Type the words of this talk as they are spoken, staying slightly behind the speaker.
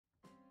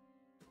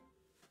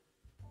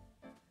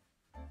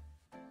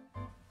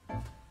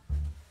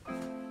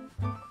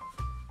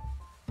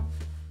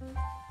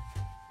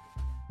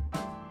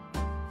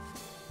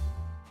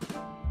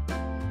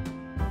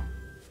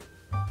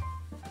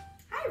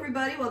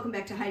everybody, welcome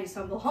back to Heidi's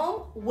Humble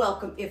Home.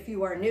 Welcome if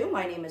you are new.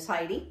 My name is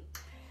Heidi.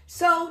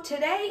 So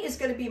today is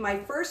going to be my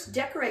first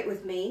Decorate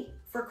With Me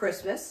for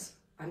Christmas.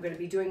 I'm going to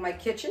be doing my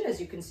kitchen. As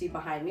you can see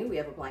behind me, we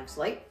have a blank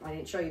slate. I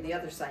didn't show you the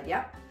other side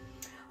yet.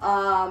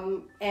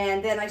 And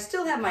then I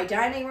still have my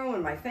dining room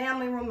and my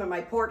family room and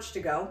my porch to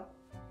go.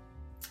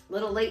 A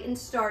little late in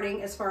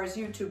starting as far as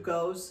YouTube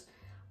goes.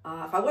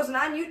 If I wasn't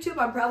on YouTube,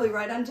 I'm probably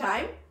right on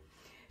time.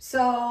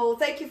 So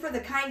thank you for the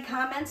kind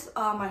comments.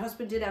 My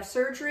husband did have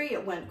surgery.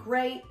 It went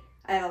great.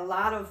 I had a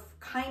lot of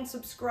kind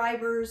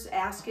subscribers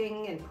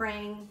asking and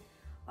praying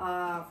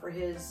for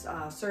his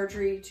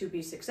surgery to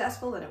be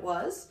successful, and it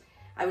was.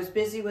 I was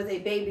busy with a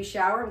baby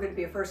shower. I'm going to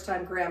be a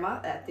first-time grandma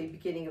at the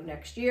beginning of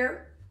next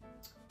year,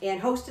 and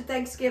hosted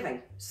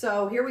Thanksgiving.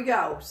 So here we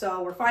go.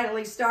 So we're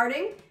finally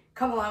starting.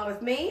 Come along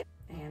with me,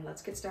 and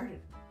let's get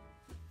started.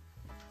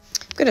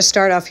 I'm going to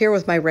start off here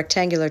with my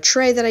rectangular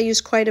tray that I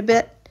use quite a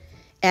bit.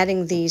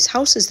 Adding these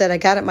houses that I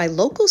got at my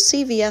local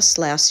CVS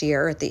last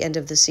year at the end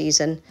of the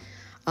season.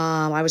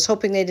 I was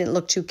hoping they didn't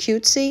look too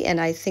cutesy, and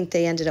I think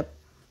they ended up,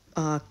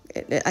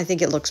 I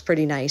think it looks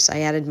pretty nice. I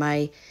added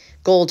my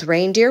gold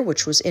reindeer,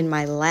 which was in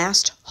my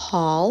last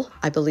haul.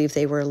 I believe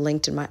they were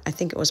linked in I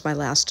think it was my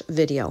last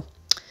video.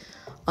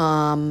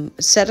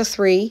 Set of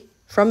 3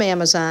 from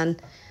Amazon.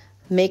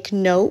 Make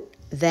note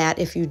that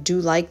if you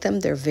do like them,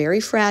 they're very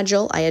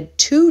fragile. I had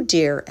 2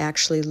 deer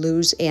actually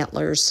lose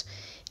antlers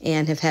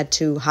and have had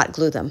to hot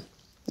glue them.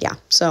 Yeah,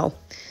 so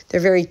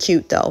they're very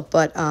cute though,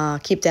 but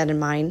keep that in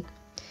mind.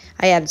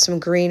 I added some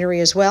greenery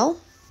as well.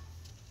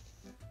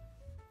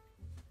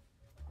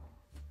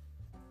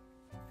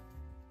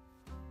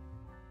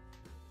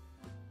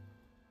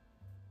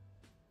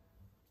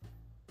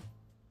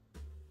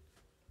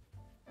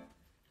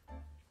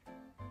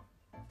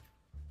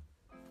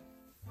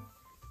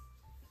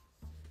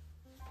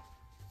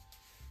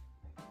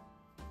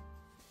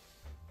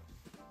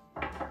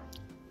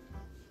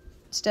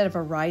 Instead of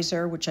a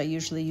riser, which I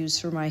usually use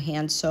for my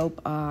hand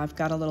soap, I've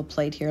got a little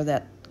plate here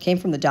that came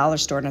from the dollar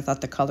store, and I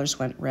thought the colors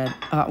went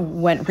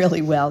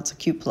really well. It's a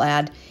cute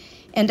plaid.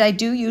 And I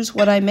do use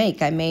what I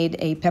make. I made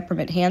a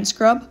peppermint hand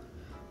scrub.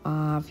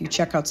 If you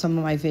check out some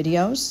of my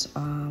videos,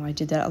 I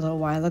did that a little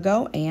while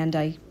ago, and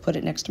I put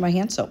it next to my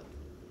hand soap.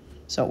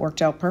 So it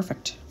worked out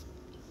perfect.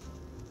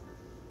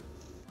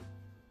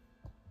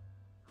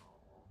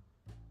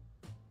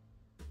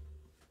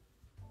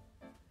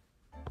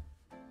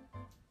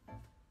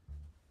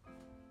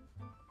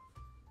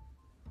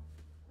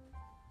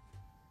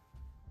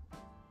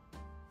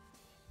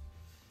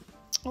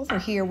 Over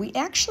here, we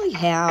actually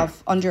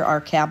have under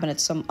our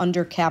cabinets some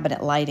under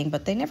cabinet lighting,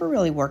 but they never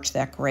really worked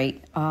that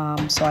great.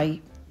 So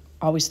I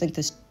always think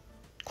this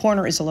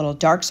corner is a little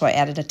dark, so I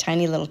added a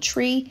tiny little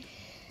tree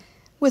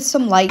with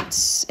some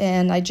lights,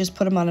 and I just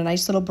put them on a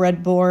nice little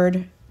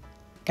breadboard.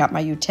 Got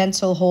my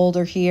utensil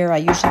holder here. I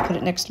usually put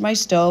it next to my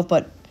stove,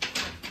 but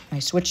I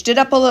switched it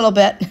up a little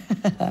bit.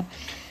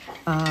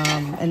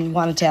 And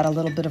wanted to add a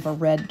little bit of a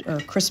red or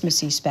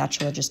Christmassy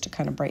spatula just to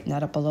kind of brighten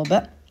that up a little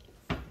bit.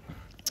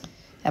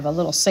 Have a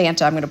little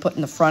Santa I'm going to put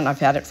in the front. I've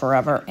had it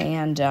forever,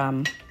 and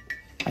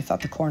I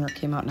thought the corner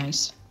came out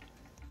nice.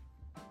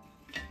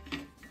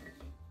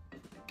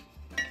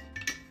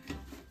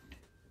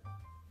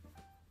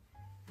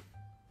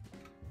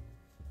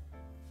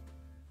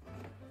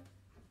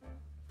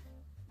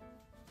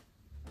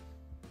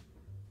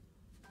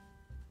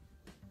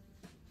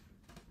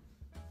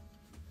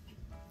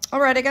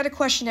 All right, I got a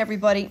question,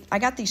 everybody. I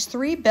got these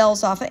 3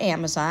 bells off of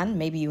Amazon.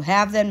 Maybe you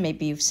have them.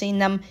 Maybe you've seen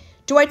them.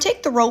 Do I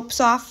take the ropes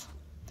off?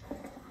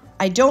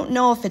 I don't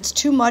know if it's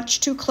too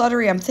much, too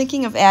cluttery. I'm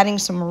thinking of adding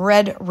some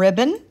red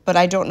ribbon, but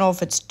I don't know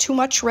if it's too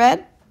much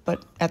red.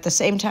 But at the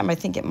same time, I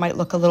think it might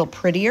look a little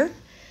prettier.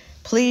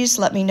 Please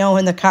let me know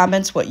in the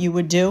comments what you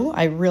would do.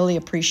 I really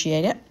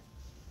appreciate it.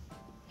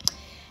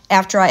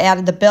 After I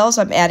added the bells,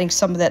 I'm adding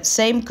some of that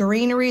same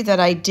greenery that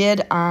I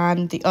did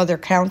on the other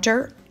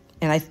counter.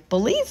 And I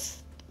believe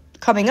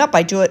coming up,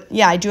 I do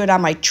it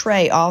on my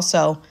tray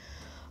also.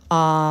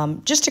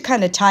 Just to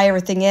kind of tie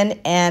everything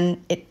in,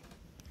 and it,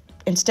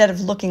 instead of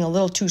looking a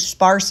little too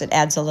sparse, it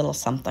adds a little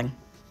something.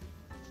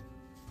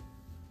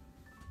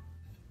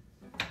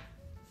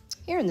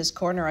 Here in this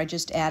corner, I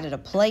just added a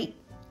plate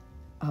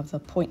of the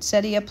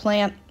poinsettia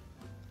plant.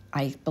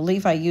 I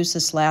believe I used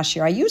this last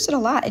year. I use it a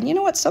lot, and you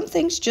know what? Some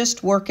things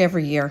just work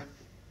every year.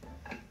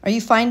 Are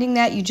you finding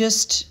that you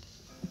just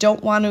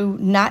don't want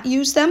to not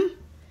use them?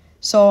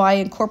 So I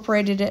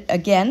incorporated it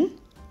again.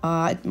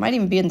 It might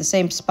even be in the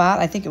same spot.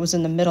 I think it was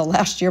in the middle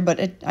last year,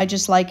 but I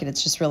just like it.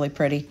 It's just really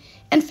pretty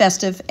and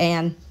festive,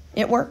 and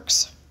it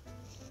works.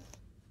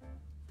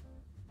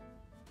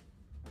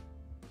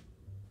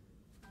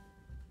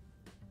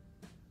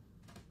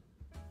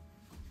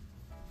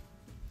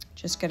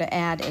 Just going to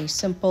add a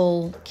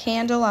simple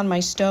candle on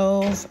my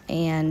stove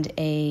and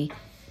a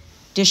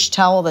dish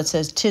towel that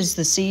says "'Tis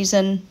the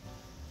Season,"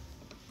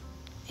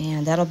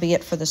 and that'll be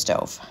it for the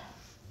stove.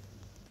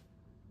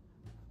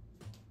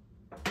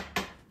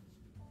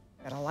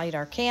 Gotta light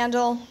our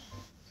candle.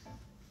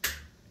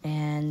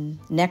 And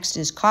next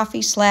is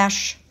coffee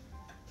 /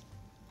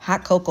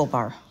 hot cocoa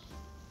bar.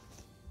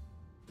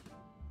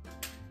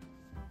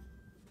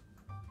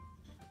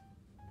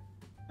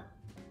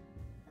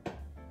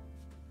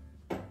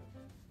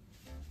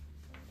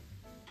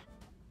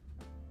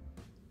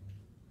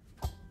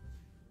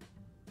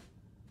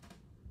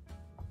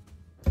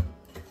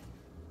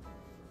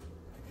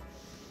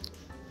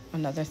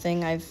 Another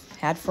thing I've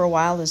had for a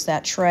while is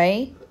that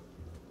tray.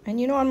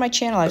 And you know, on my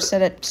channel, I've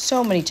said it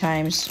so many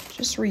times,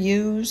 just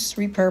reuse,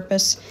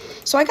 repurpose.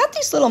 So I got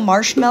these little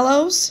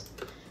marshmallows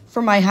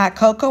for my hot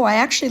cocoa. I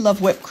actually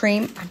love whipped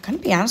cream. I'm going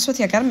to be honest with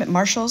you, I got them at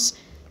Marshall's.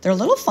 They're a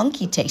little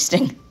funky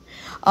tasting.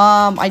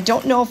 I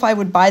don't know if I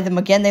would buy them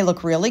again. They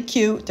look really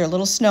cute. They're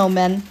little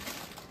snowmen.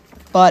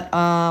 But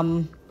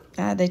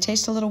they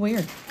taste a little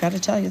weird, got to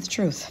tell you the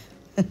truth.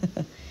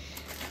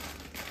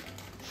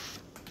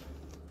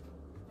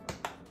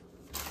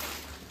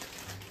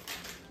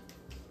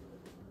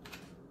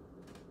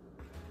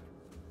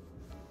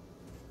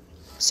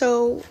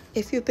 So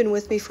if you've been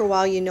with me for a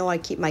while, you know I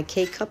keep my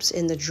K-cups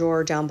in the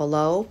drawer down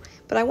below.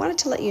 But I wanted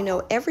to let you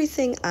know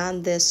everything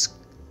on this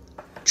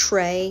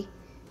tray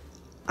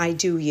I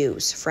do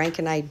use. Frank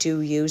and I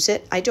do use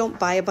it. I don't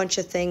buy a bunch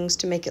of things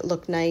to make it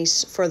look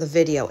nice for the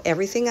video.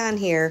 Everything on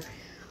here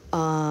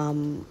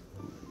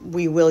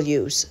we will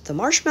use. The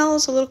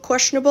marshmallows a little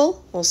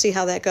questionable. We'll see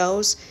how that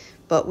goes.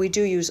 But we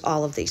do use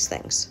all of these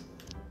things.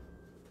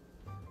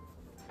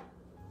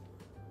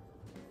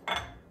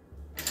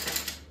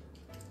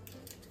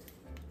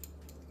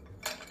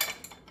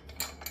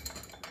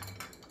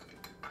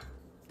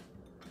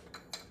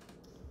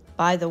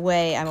 By the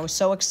way, I was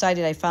so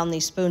excited I found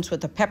these spoons with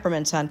the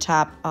peppermints on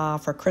top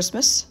for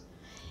Christmas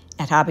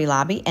at Hobby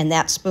Lobby. And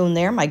that spoon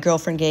there, my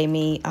girlfriend gave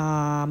me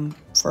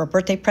for a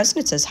birthday present.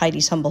 It says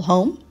Heidi's Humble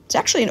Home. It's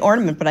actually an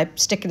ornament, but I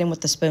stick it in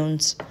with the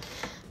spoons.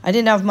 I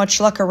didn't have much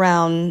luck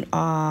around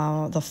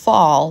the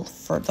fall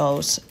for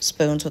those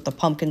spoons with the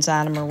pumpkins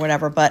on them or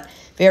whatever, but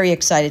very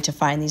excited to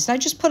find these. And I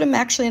just put them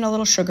actually in a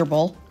little sugar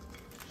bowl.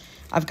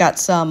 I've got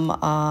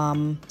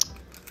some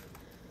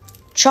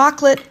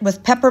chocolate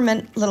with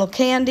peppermint little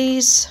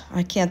candies.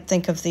 I can't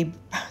think of the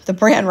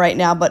brand right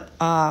now, but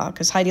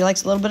because Heidi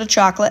likes a little bit of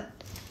chocolate.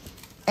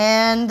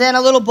 And then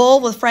a little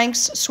bowl with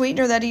Frank's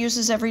sweetener that he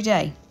uses every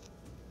day.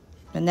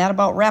 And that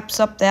about wraps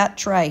up that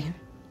tray.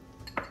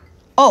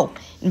 Oh,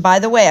 and by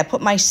the way, I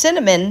put my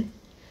cinnamon.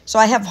 So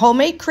I have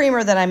homemade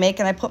creamer that I make,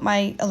 and I put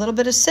a little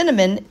bit of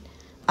cinnamon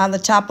on the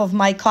top of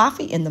my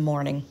coffee in the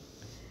morning.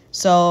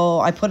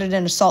 So I put it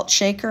in a salt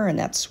shaker, and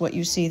that's what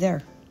you see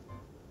there.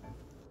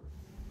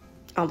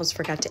 Almost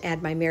forgot to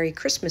add my Merry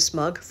Christmas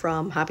mug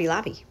from Hobby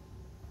Lobby.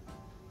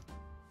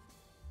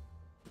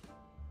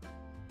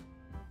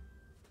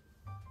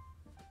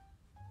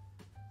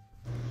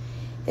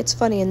 It's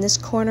funny, in this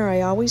corner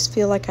I always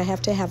feel like I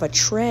have to have a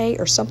tray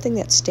or something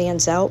that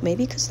stands out,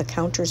 maybe because the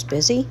counter's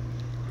busy.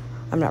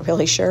 I'm not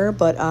really sure,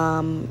 but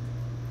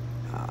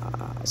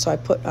so I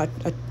put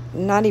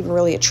not even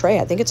really a tray,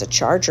 I think it's a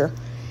charger.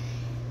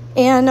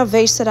 And a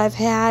vase that I've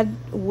had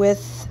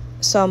with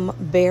some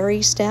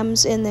berry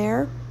stems in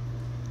there.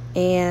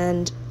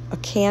 And a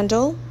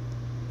candle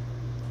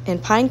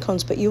and pine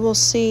cones, but you will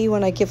see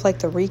when I give like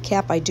the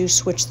recap, I do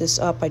switch this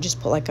up. I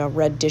just put like a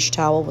red dish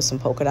towel with some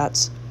polka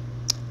dots.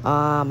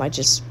 I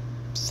just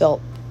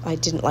felt I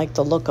didn't like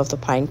the look of the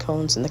pine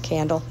cones and the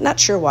candle. Not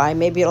sure why.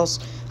 Maybe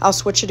I'll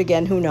switch it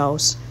again. Who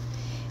knows?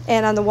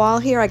 And on the wall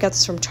here, I got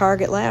this from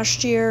Target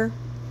last year.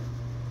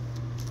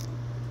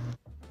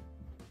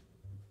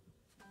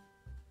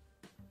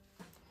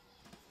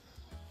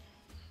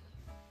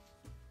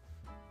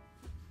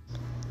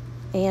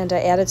 And I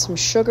added some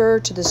sugar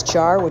to this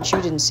jar, which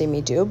you didn't see me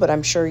do, but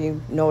I'm sure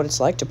you know what it's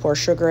like to pour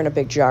sugar in a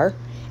big jar.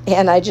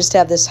 And I just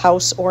have this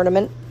house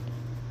ornament.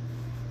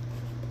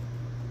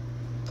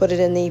 Put it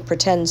in the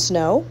pretend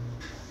snow.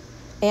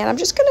 And I'm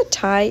just going to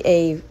tie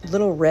a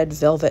little red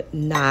velvet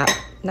knot,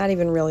 not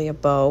even really a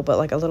bow, but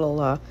like a little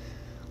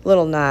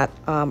knot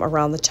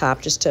around the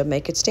top just to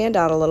make it stand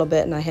out a little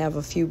bit. And I have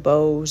a few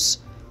bows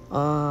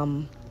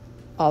all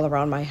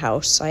around my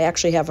house. I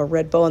actually have a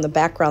red bow in the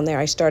background there.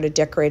 I started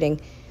decorating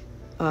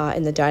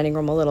in the dining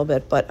room a little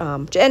bit, but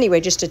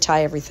anyway, just to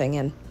tie everything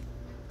in.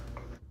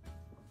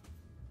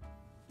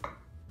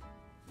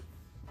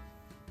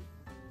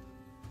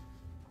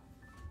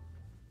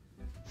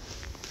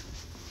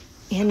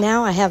 And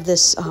now I have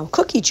this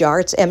cookie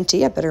jar. It's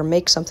empty. I better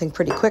make something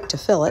pretty quick to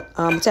fill it.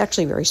 It's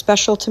actually very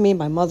special to me.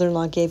 My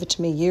mother-in-law gave it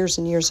to me years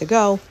and years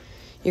ago.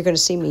 You're going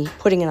to see me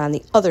putting it on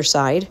the other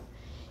side.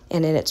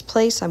 And in its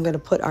place, I'm going to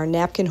put our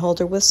napkin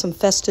holder with some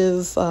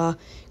festive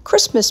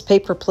Christmas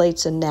paper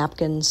plates and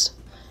napkins.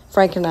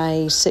 Frank and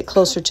I sit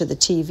closer to the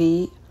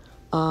TV,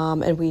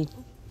 and we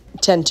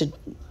tend to,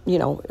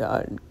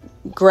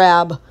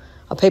 grab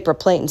a paper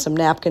plate and some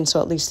napkins, so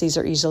at least these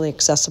are easily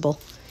accessible.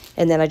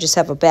 And then I just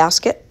have a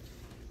basket.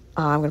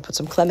 I'm going to put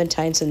some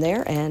clementines in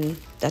there, and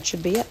that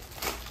should be it.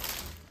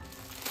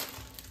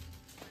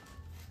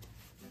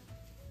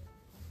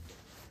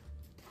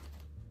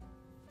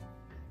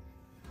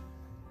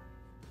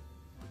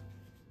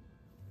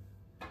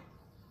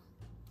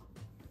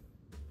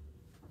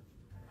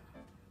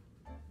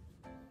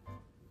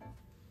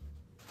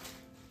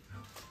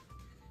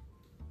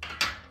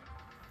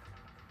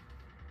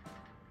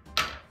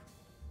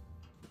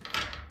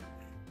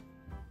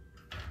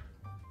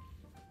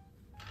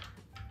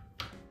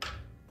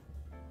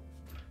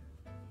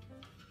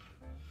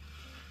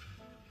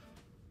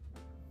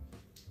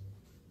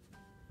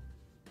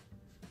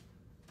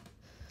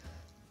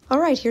 All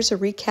right, here's a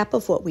recap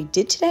of what we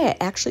did today. I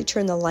actually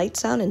turned the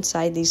lights on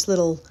inside these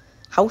little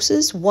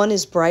houses. One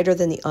is brighter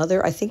than the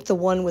other. I think the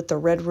one with the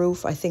red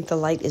roof, I think the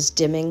light is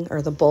dimming,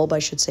 or the bulb, I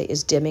should say,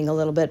 is dimming a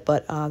little bit,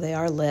 but they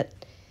are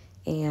lit,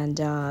 and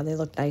they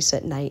look nice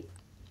at night.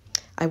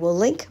 I will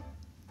link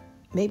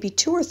maybe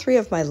 2 or 3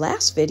 of my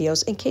last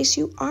videos in case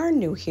you are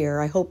new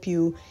here. I hope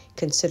you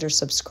consider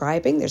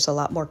subscribing. There's a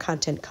lot more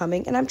content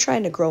coming, and I'm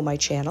trying to grow my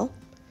channel.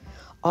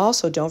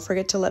 Also, don't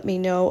forget to let me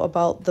know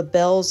about the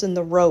bells and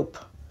the rope.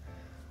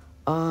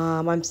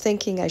 I'm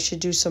thinking I should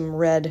do some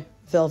red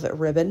velvet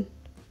ribbon,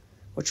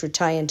 which would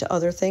tie into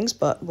other things,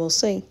 but we'll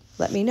see.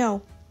 Let me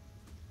know.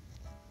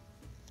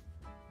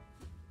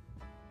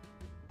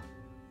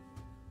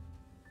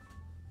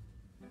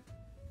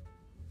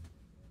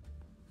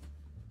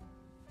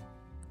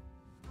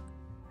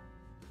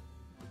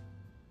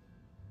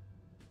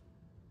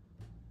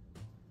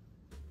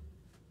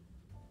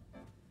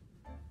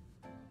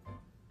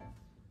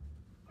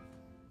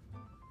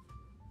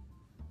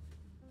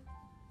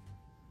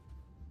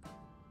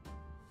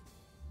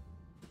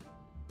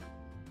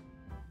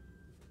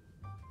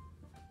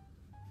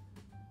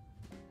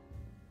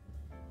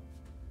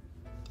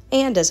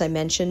 And as I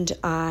mentioned,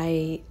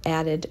 I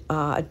added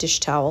a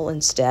dish towel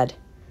instead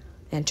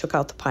and took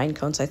out the pine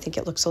cones. I think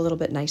it looks a little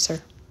bit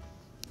nicer.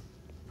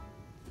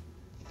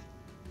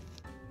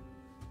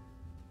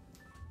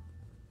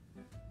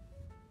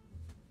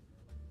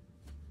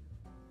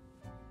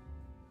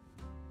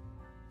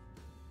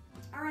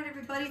 All right,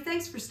 everybody,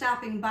 thanks for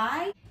stopping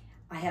by.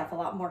 I have a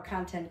lot more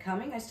content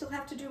coming. I still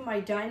have to do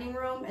my dining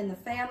room and the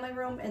family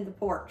room and the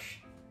porch.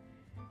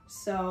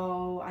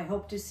 So I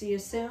hope to see you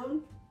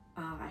soon.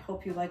 I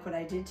hope you like what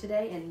I did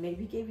today and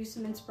maybe gave you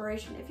some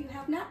inspiration if you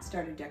have not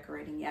started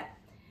decorating yet.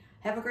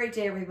 Have a great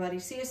day, everybody.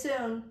 See you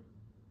soon.